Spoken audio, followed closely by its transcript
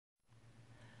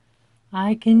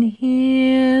I can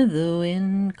hear the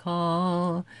wind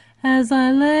call as I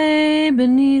lay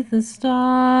beneath the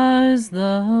stars.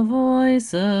 The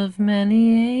voice of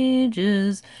many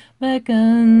ages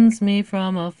beckons me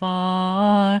from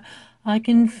afar. I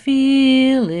can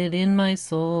feel it in my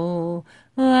soul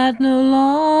that no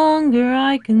longer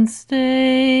I can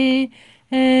stay.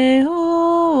 Aeolus,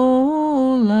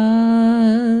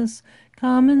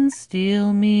 come and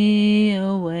steal me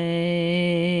away.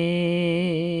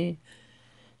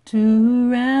 To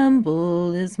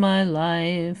ramble is my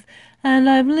life, and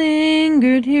I've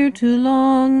lingered here too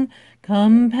long.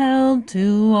 Compelled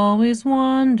to always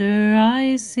wander,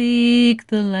 I seek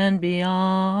the land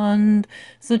beyond.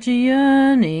 Such a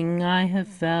yearning I have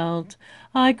felt,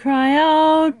 I cry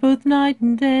out both night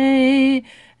and day.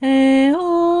 Aeolus,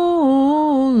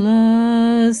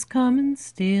 come and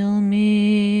steal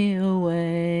me away.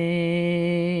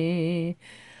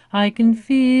 I can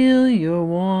feel your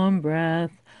warm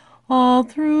breath all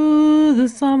through the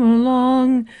summer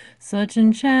long, such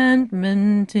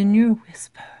enchantment in your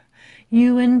whisper.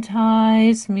 You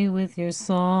entice me with your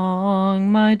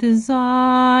song, my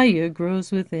desire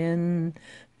grows within.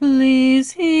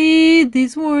 Please heed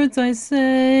these words I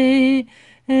say.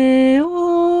 Aeolus,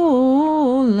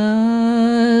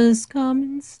 come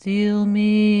and steal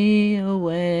me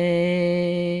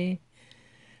away.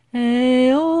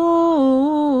 Aeolus,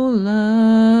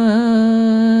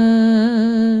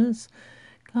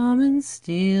 come and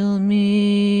steal me